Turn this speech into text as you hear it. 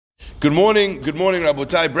Good morning,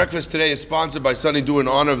 Rabotai. Breakfast today is sponsored by Sunny Do in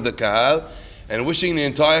honor of the Kahal and wishing the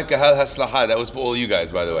entire Kahal Haslaha. That was for all you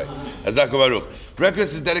guys, by the way. Hazak Baruch.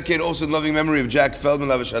 Breakfast is dedicated also in loving memory of Jack Feldman,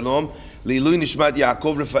 Alav Shalom, Leilui Nishmat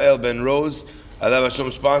Yaakov Rafael Ben Rose, Alav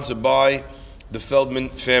Shalom, sponsored by the Feldman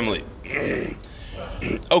family.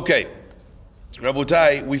 Okay,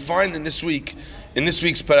 Rabotai, we find in this week's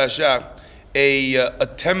parasha, a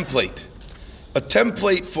template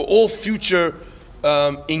for all future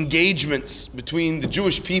engagements between the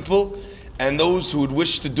Jewish people and those who would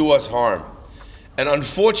wish to do us harm. And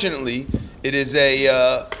unfortunately, it is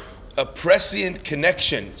a prescient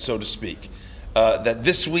connection, so to speak, that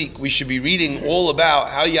this week we should be reading all about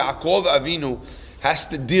how Yaakov Avinu has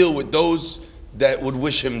to deal with those that would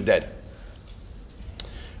wish him dead.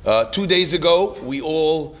 2 days ago, we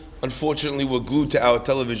all unfortunately were glued to our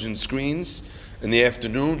television screens in the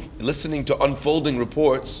afternoon, listening to unfolding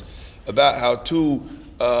reports about how two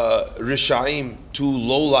Rishaim, two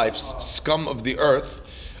lowlifes, scum of the earth,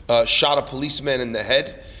 shot a policeman in the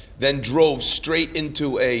head, then drove straight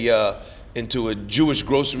into a Jewish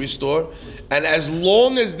grocery store, and as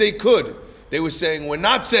long as they could, they were saying, we're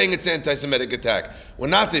not saying it's anti-Semitic attack. We're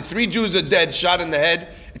not saying 3 Jews are dead, shot in the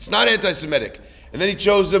head. It's not anti-Semitic. And then he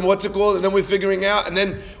chose them, what's it called? And then we're figuring out, and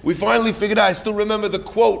then we finally figured out, I still remember the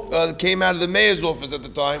quote that came out of the mayor's office at the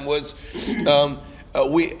time was,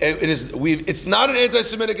 it's not an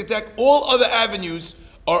anti-Semitic attack. All other avenues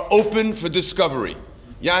are open for discovery.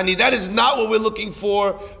 Yani, that is not what we're looking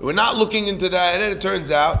for. We're not looking into that. And then it turns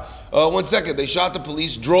out, one second, they shot the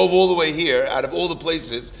police, drove all the way here, out of all the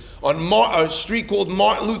places, on a street called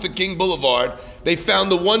Martin Luther King Boulevard. They found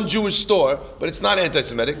the one Jewish store, but it's not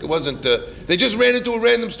anti-Semitic. It wasn't, they just ran into a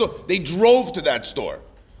random store. They drove to that store,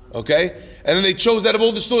 okay? And then they chose out of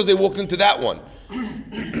all the stores, they walked into that one.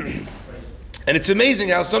 And it's amazing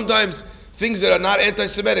how sometimes things that are not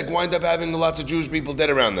anti-Semitic wind up having lots of Jewish people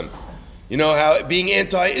dead around them. You know how being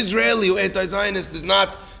anti-Israeli or anti-Zionist it's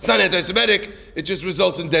not anti-Semitic, it just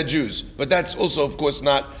results in dead Jews. But that's also, of course,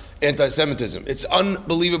 not anti-Semitism. It's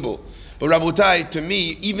unbelievable. But Rabotai, to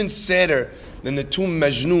me, even sadder than the two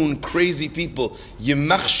Majnun, crazy people,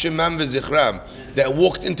 Yimach Shemam V'Zichram, that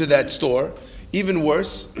walked into that store, even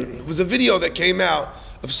worse, was a video that came out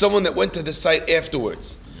of someone that went to the site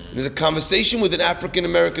afterwards. There's a conversation with an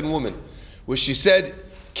African-American woman where she said,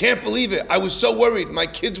 can't believe it, I was so worried, my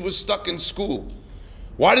kids were stuck in school.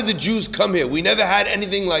 Why did the Jews come here? We never had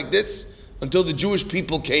anything like this until the Jewish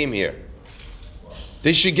people came here.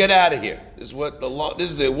 They should get out of here. This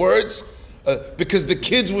is their words. Because the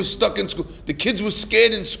kids were stuck in school. The kids were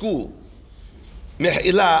scared in school.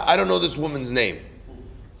 Meh'ilah, I don't know this woman's name.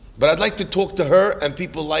 But I'd like to talk to her and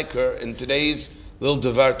people like her in today's little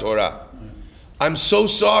Devar Torah. I'm so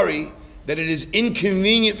sorry that it is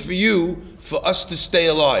inconvenient for you for us to stay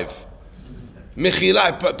alive. Mechila, I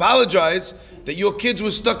apologize that your kids were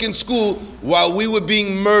stuck in school while we were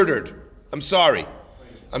being murdered. I'm sorry.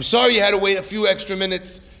 I'm sorry you had to wait a few extra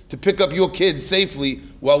minutes to pick up your kids safely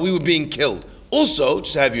while we were being killed. Also,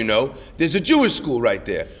 just to have you know, there's a Jewish school right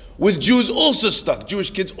there with Jews also stuck, Jewish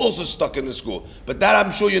kids also stuck in the school. But that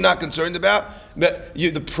I'm sure you're not concerned about. But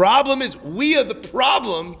the problem is, we are the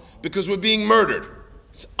problem because we're being murdered.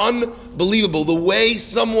 It's unbelievable the way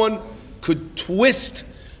someone could twist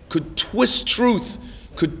truth,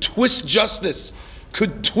 could twist justice,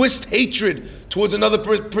 could twist hatred towards another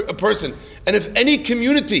person. And if any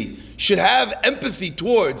community should have empathy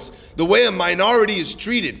towards the way a minority is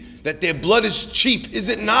treated, that their blood is cheap, is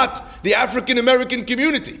it not the African American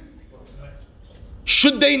community?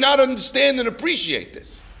 Should they not understand and appreciate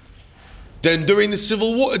this? Then during the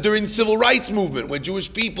civil rights movement, where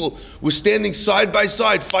Jewish people were standing side by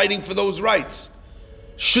side fighting for those rights,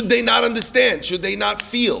 should they not understand? Should they not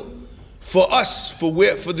feel for us, for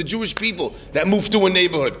the Jewish people that moved to a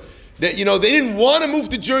neighborhood, that they didn't want to move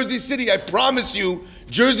to Jersey City? I promise you,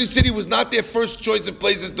 Jersey City was not their first choice of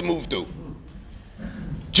places to move to.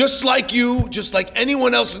 Just like you, just like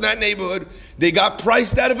anyone else in that neighborhood, they got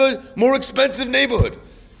priced out of a more expensive neighborhood.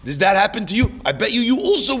 Does that happen to you? I bet you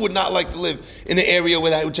also would not like to live in an area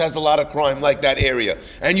which has a lot of crime like that area.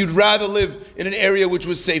 And you'd rather live in an area which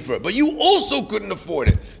was safer. But you also couldn't afford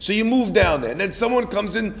it. So you moved down there. And then someone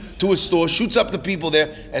comes into a store, shoots up the people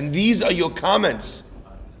there, and these are your comments.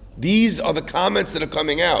 These are the comments that are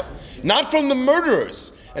coming out. Not from the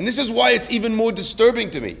murderers. And this is why it's even more disturbing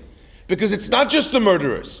to me. Because it's not just the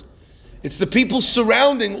murderers. It's the people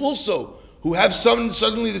surrounding also who have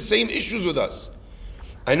suddenly the same issues with us.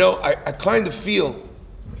 I know, I kind of feel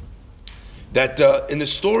that in the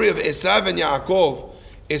story of Esav and Yaakov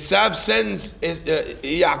sends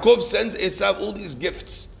Yaakov sends Esav all these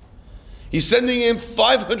gifts. He's sending him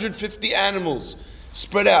 550 animals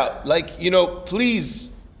spread out. Like,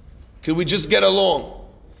 please, could we just get along?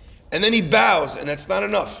 And then he bows, and that's not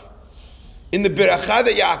enough. In the beracha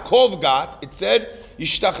that Yaakov got, it said,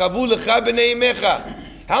 Yishtachavu lecha b'nei imecha.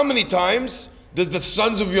 How many times does the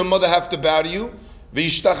sons of your mother have to bow to you?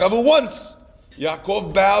 V'yishtachavu once.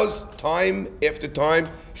 Yaakov bows time after time.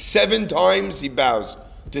 7 times he bows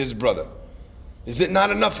to his brother. Is it not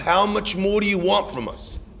enough? How much more do you want from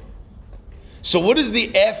us? So what is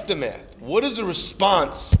the aftermath? What is the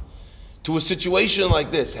response to a situation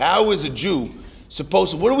like this? How is a Jew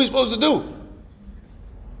supposed to, what are we supposed to do?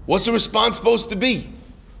 What's the response supposed to be?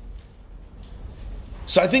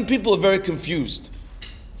 So I think people are very confused.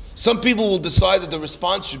 Some people will decide that the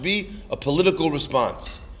response should be a political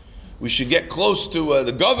response. We should get close to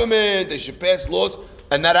the government, they should pass laws,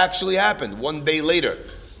 and that actually happened 1 day later.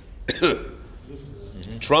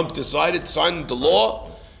 Trump decided to sign into law,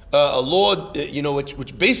 a law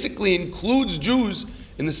which basically includes Jews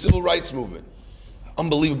in the civil rights movement.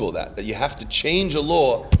 Unbelievable that you have to change a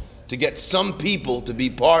law to get some people to be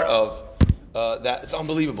part of that. It's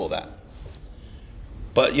unbelievable that.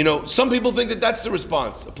 But some people think that that's the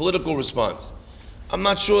response, a political response. I'm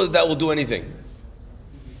not sure that will do anything.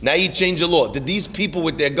 Now you change the law. Did these people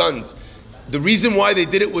with their guns, the reason why they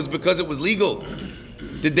did it was because it was legal?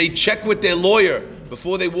 Did they check with their lawyer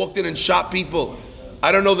before they walked in and shot people?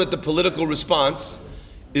 I don't know that the political response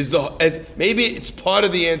is maybe it's part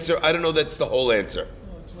of the answer. I don't know that's the whole answer.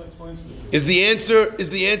 Is the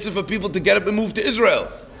answer for people to get up and move to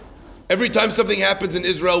Israel? Every time something happens in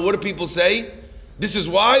Israel, what do people say? This is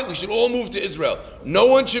why we should all move to Israel. No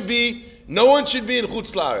one should be in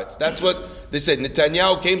Chutz La'aretz. That's what they said.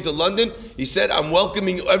 Netanyahu came to London. He said, I'm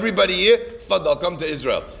welcoming everybody here. Faddal, come to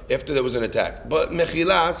Israel. After there was an attack. But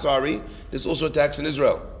Mechila, there's also attacks in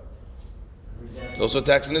Israel.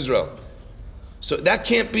 So that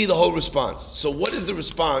can't be the whole response. So what is the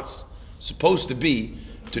response supposed to be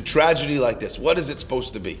to tragedy like this? What is it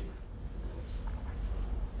supposed to be?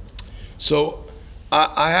 So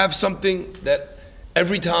I have something that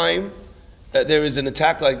every time that there is an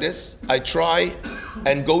attack like this, I try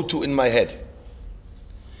and go to in my head.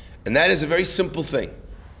 And that is a very simple thing.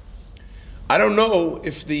 I don't know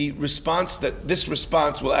if this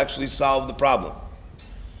response will actually solve the problem.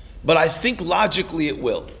 But I think logically it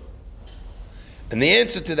will. And the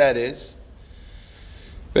answer to that is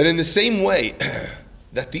that in the same way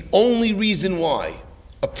that the only reason why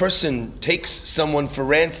a person takes someone for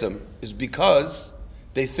ransom is because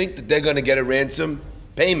they think that they're going to get a ransom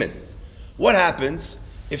payment. What happens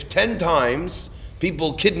if 10 times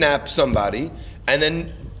people kidnap somebody and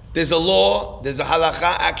then there's a law, there's a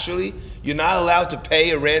halakha actually, you're not allowed to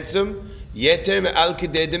pay a ransom? Yeter me'al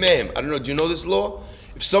kedei demeim. I don't know, do you know this law?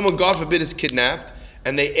 If someone, God forbid, is kidnapped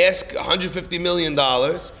and they ask $150 million,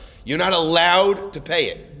 you're not allowed to pay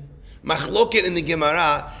it. Machloket in the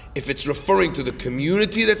Gemara, if it's referring to the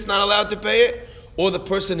community that's not allowed to pay it, or the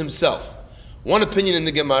person himself. One opinion in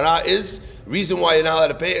the Gemara is, the reason why you're not allowed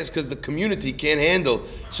to pay it is because the community can't handle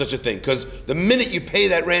such a thing. Because the minute you pay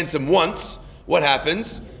that ransom once, what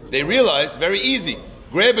happens? They realize, very easy,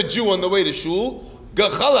 grab a Jew on the way to shul,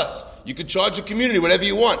 chalas. You could charge a community, whatever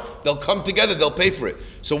you want. They'll come together, they'll pay for it.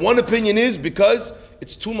 So one opinion is because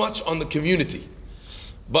it's too much on the community.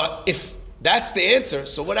 But if that's the answer,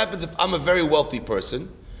 so what happens if I'm a very wealthy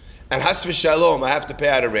person and has v'shalom, I have to pay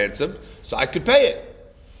out a ransom, so I could pay it.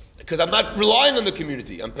 Because I'm not relying on the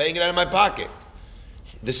community, I'm paying it out of my pocket.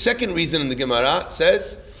 The second reason in the Gemara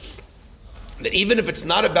says that even if it's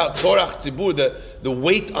not about torach tzibur, the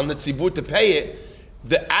weight on the tzibur to pay it,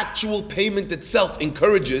 the actual payment itself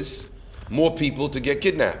encourages more people to get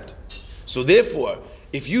kidnapped. So therefore,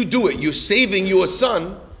 if you do it, you're saving your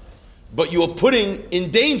son, but you're putting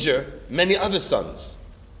in danger many other sons.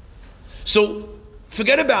 So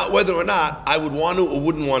forget about whether or not I would want to or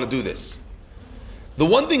wouldn't want to do this. The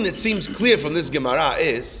one thing that seems clear from this Gemara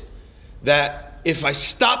is that if I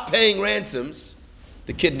stop paying ransoms,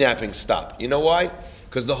 the kidnapping stop. You know why?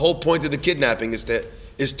 Because the whole point of the kidnapping is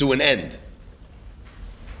to an end.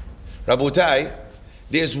 Rabotai,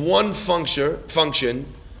 there's one function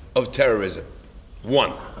of terrorism.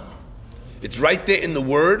 One. It's right there in the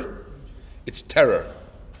word. It's terror.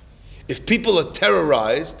 If people are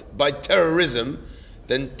terrorized by terrorism,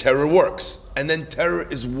 then terror works. And then terror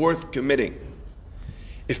is worth committing.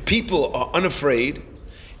 If people are unafraid,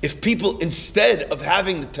 if people, instead of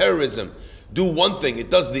having the terrorism, do one thing, it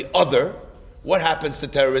does the other, what happens to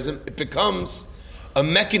terrorism? It becomes a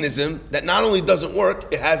mechanism that not only doesn't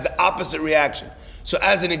work, it has the opposite reaction. So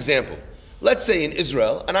as an example, let's say in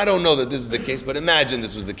Israel, and I don't know that this is the case, but imagine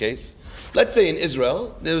this was the case. Let's say in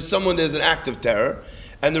Israel, there's an act of terror,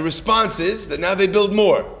 and the response is that now they build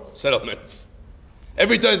more settlements.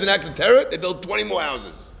 Every time there's an act of terror, they build 20 more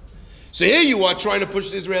houses. So here you are trying to push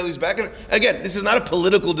the Israelis back. And again, this is not a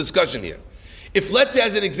political discussion here. If, let's say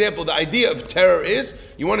as an example, the idea of terror is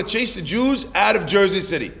you want to chase the Jews out of Jersey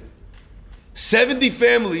City. 70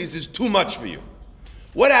 families is too much for you.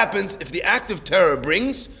 What happens if the act of terror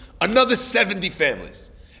brings another 70 families?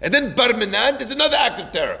 And then Bar Minan, there's another act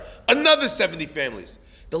of terror, another 70 families.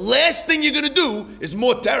 The last thing you're going to do is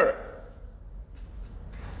more terror.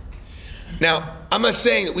 Now, I'm not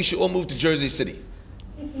saying that we should all move to Jersey City.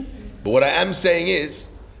 But what I am saying is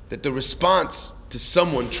that the response to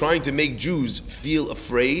someone trying to make Jews feel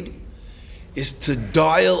afraid is to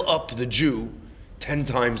dial up the Jew 10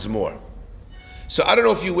 times more. So I don't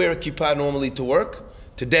know if you wear a kippah normally to work.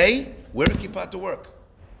 Today, wear a kippah to work.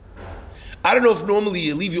 I don't know if normally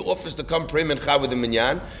you leave your office to come pray mincha with the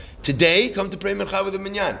minyan. Today, come to pray mincha with the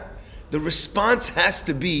minyan. The response has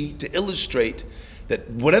to be to illustrate that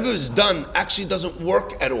whatever is done actually doesn't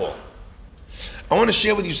work at all. I want to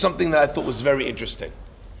share with you something that I thought was very interesting.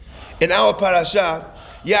 In our parasha,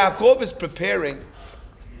 Yaakov is preparing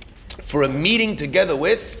for a meeting together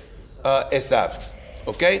with Esav.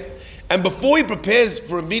 Okay? And before he prepares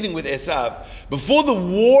for a meeting with Esav, before the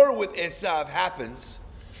war with Esav happens,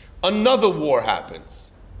 another war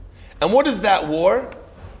happens. And what is that war?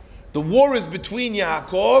 The war is between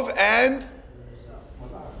Yaakov and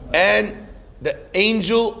the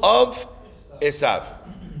angel of Esav.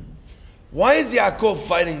 Why is Yaakov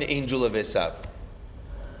fighting the angel of Esav?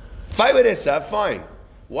 Fight with Esav, fine.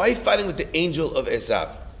 Why are you fighting with the angel of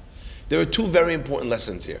Esav? There are two very important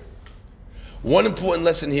lessons here. One important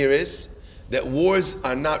lesson here is that wars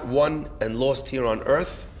are not won and lost here on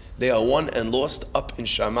earth. They are won and lost up in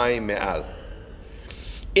Shamayim Me'al.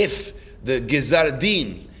 If the Gezar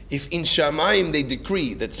Din, if in Shamayim they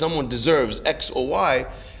decree that someone deserves X or Y,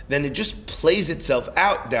 then it just plays itself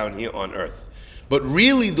out down here on earth. But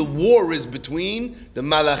really the war is between the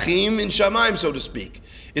Malachim in Shamayim, so to speak.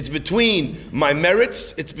 It's between my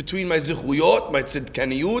merits, it's between my zichuyot, my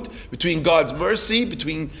tzidkaniyut, between God's mercy,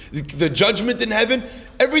 between the judgment in heaven.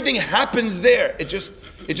 Everything happens there. It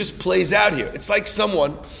just plays out here. It's like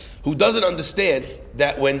someone who doesn't understand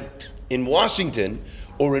that when in Washington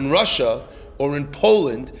or in Russia or in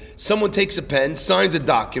Poland, someone takes a pen, signs a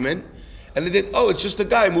document, and they think, oh, it's just a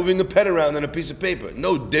guy moving a pen around on a piece of paper.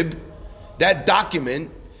 No, dib. That document,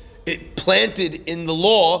 it planted in the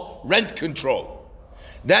law rent control.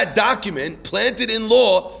 That document planted in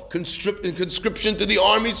law conscription to the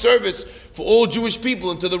army service for all Jewish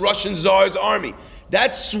people and to the Russian Tsar's army.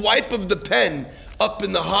 That swipe of the pen up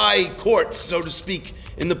in the high courts, so to speak,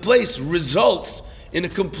 in the place results in a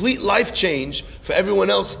complete life change for everyone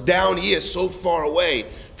else down here so far away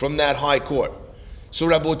from that high court. So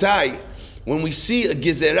Rabotai, when we see a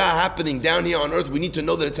gezerah happening down here on earth, we need to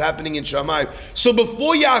know that it's happening in Shamayim. So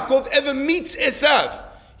before Yaakov ever meets Esav,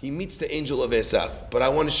 he meets the angel of Esav. But I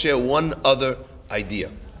want to share one other idea.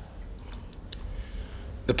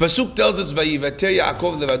 The pasuk tells us, Vayivater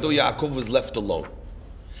Yaakov levado, Yaakov was left alone.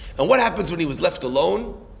 And what happens when he was left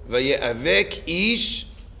alone? Vayavek ish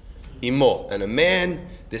imo. And a man,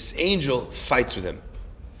 this angel, fights with him.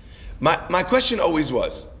 My question always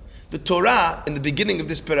was, the Torah, in the beginning of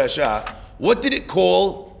this parasha, what did it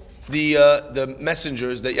call the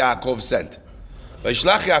messengers that Yaakov sent?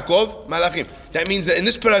 Vayishlach Yaakov malachim. That means that in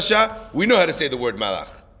this parasha, we know how to say the word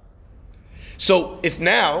malach. So if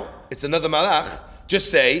now it's another malach,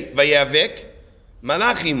 just say vayavek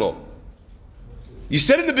malachimo. You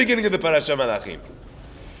said in the beginning of the parasha malachim.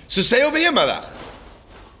 So say over here malach.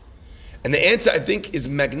 And the answer, I think, is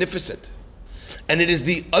magnificent. And it is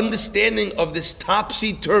the understanding of this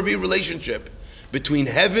topsy-turvy relationship between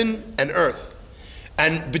heaven and earth,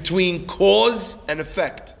 and between cause and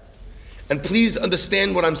effect. And please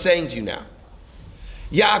understand what I'm saying to you now.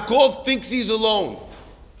 Yaakov thinks he's alone.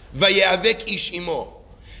 Vayavek ish imo.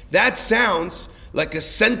 That sounds like a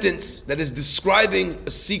sentence that is describing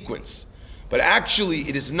a sequence. But actually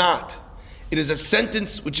it is not. It is a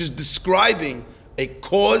sentence which is describing a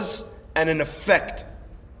cause and an effect.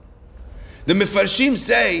 The Mefarshim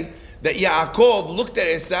say that Yaakov looked at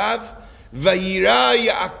Esav, Vayira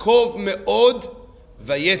Yaakov me'od,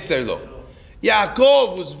 vayetzer lo.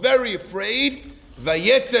 Yaakov was very afraid,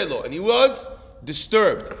 vayetzer lo, and he was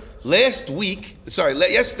disturbed.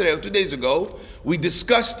 Yesterday or 2 days ago, we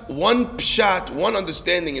discussed one pshat, one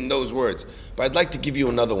understanding in those words. But I'd like to give you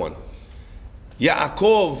another one.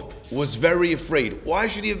 Yaakov was very afraid. Why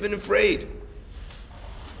should he have been afraid?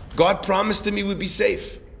 God promised him he would be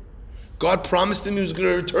safe. God promised him he was going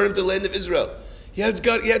to return to the land of Israel. He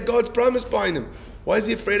had God's promise behind him. Why is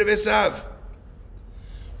he afraid of Esav?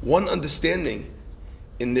 One understanding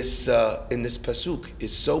in this pasuk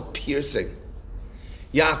is so piercing.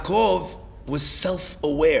 Yaakov was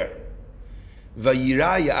self-aware.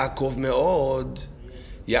 Vayira Yaakov me'od.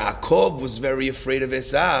 Yaakov was very afraid of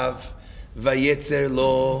Esav. Vayetzer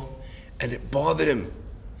lo. And it bothered him.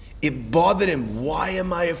 It bothered him. Why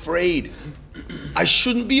am I afraid? I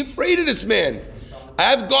shouldn't be afraid of this man. I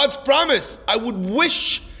have God's promise. I would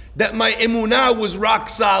wish that my emunah was rock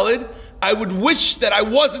solid. I would wish that I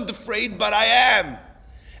wasn't afraid, but I am.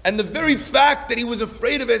 And the very fact that he was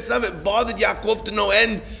afraid of Esav, it bothered Yaakov to no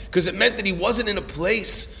end, because it meant that he wasn't in a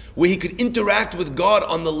place where he could interact with God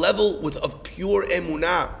on the level of pure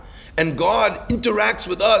emunah. And God interacts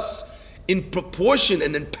with us in proportion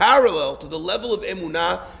and in parallel to the level of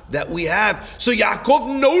emunah that we have. So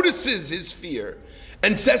Yaakov notices his fear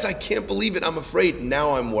and says, I can't believe it, I'm afraid,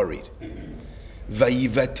 now I'm worried.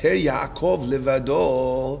 Vayivater Yaakov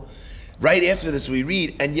levado. Right after this we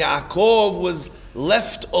read, and Yaakov was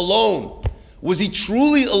left alone. Was he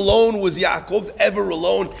truly alone? Was Yaakov ever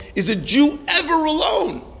alone? Is a Jew ever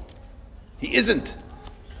alone? He isn't.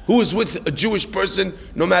 Who is with a Jewish person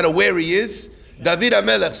no matter where he is? David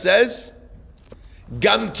HaMelech says,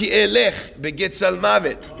 Gam ki elech begetzal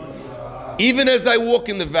mavet. Even as I walk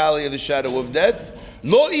in the valley of the shadow of death,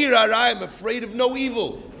 lo irara, I'm afraid of no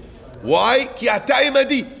evil. Why? Ki ata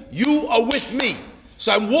imadi, you are with me.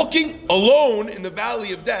 So I'm walking alone in the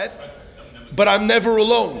valley of death, but I'm never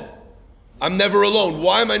alone. I'm never alone.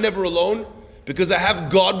 Why am I never alone? Because I have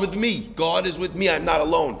God with me. God is with me. I'm not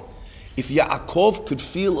alone. If Yaakov could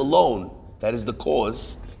feel alone, that is the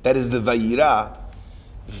cause, that is the vayira,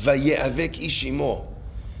 vaye'avek ishimo.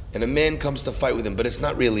 And a man comes to fight with him, but it's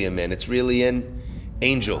not really a man, it's really an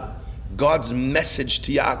angel. God's message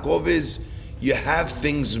to Yaakov is, you have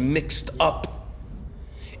things mixed up.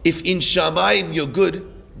 If in Shamayim you're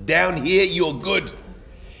good, down here you're good.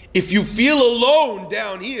 If you feel alone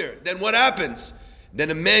down here, then what happens? Then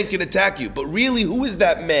a man can attack you. But really, who is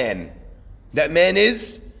that man? That man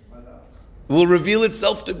will reveal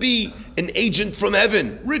itself to be an agent from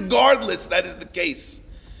heaven. Regardless, that is the case.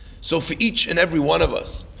 So for each and every one of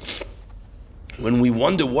us, when we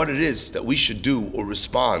wonder what it is that we should do or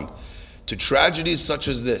respond to tragedies such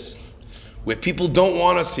as this, where people don't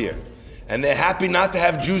want us here, and they're happy not to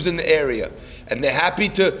have Jews in the area, and they're happy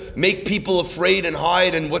to make people afraid and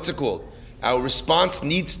hide, and what's it called? Our response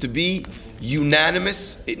needs to be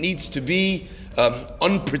unanimous. It needs to be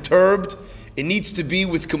unperturbed. It needs to be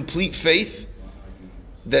with complete faith.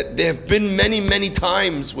 That there have been many, many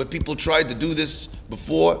times where people tried to do this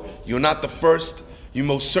before. You're not the first. You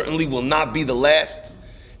most certainly will not be the last.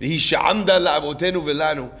 But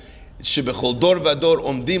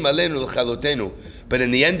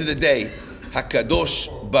in the end of the day,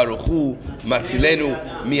 Hakadosh Baruch Hu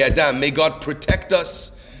Matzilenu Miyadam. May God protect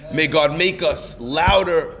us. May God make us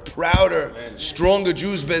louder, prouder, stronger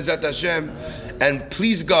Jews, Be'ezrat Hashem. And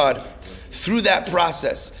please God, through that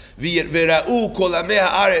process, V'ra'u kol amei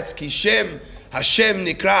ha'aretz ki shem Hashem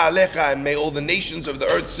nikra alecha, and may all the nations of the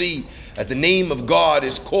earth see that the name of God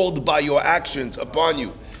is called by your actions upon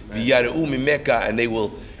you. V'yara'u mimeka, and they will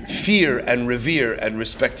fear and revere and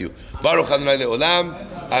respect you. Baruch Adonai le'olam.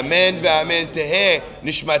 Amen ve'amen. Teheh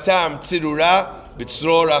nishmatam tzirura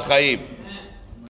b'tzror ha'chaim.